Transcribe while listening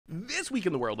This week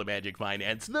in the world of Magic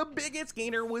Finance, the biggest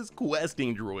gainer was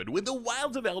Questing Druid, with the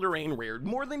Wilds of Eldraine rare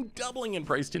more than doubling in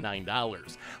price to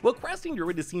 $9. While Questing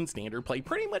Druid has seen standard play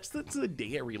pretty much since the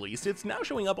day it released, it's now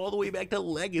showing up all the way back to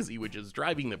Legacy, which is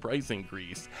driving the price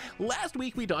increase. Last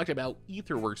week we talked about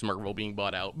Aetherworks Marvel being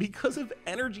bought out because of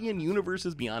energy and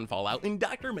universes beyond Fallout, and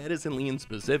Dr. Medicine Lee in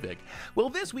specific. Well,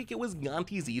 this week it was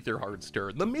Gonti's Aetherheart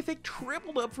stir. The mythic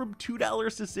tripled up from $2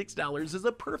 to $6 as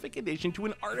a perfect addition to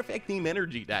an artifact-themed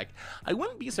energy deck. I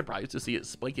wouldn't be surprised to see it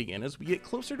spike again as we get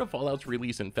closer to Fallout's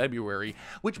release in February,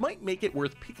 which might make it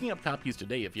worth picking up copies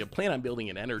today if you plan on building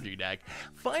an energy deck.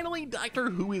 Finally, Doctor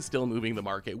Who is still moving the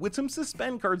market, with some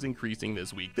Suspend cards increasing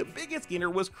this week. The biggest gainer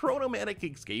was Chronomatic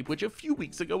Escape, which a few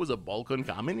weeks ago was a bulk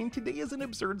uncommon and today is an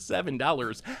absurd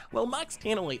 $7, while Mox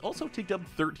Tantalite also ticked up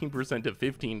 13% to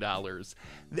 $15.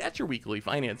 That's your weekly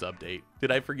finance update.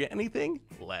 Did I forget anything?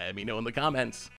 Let me know in the comments.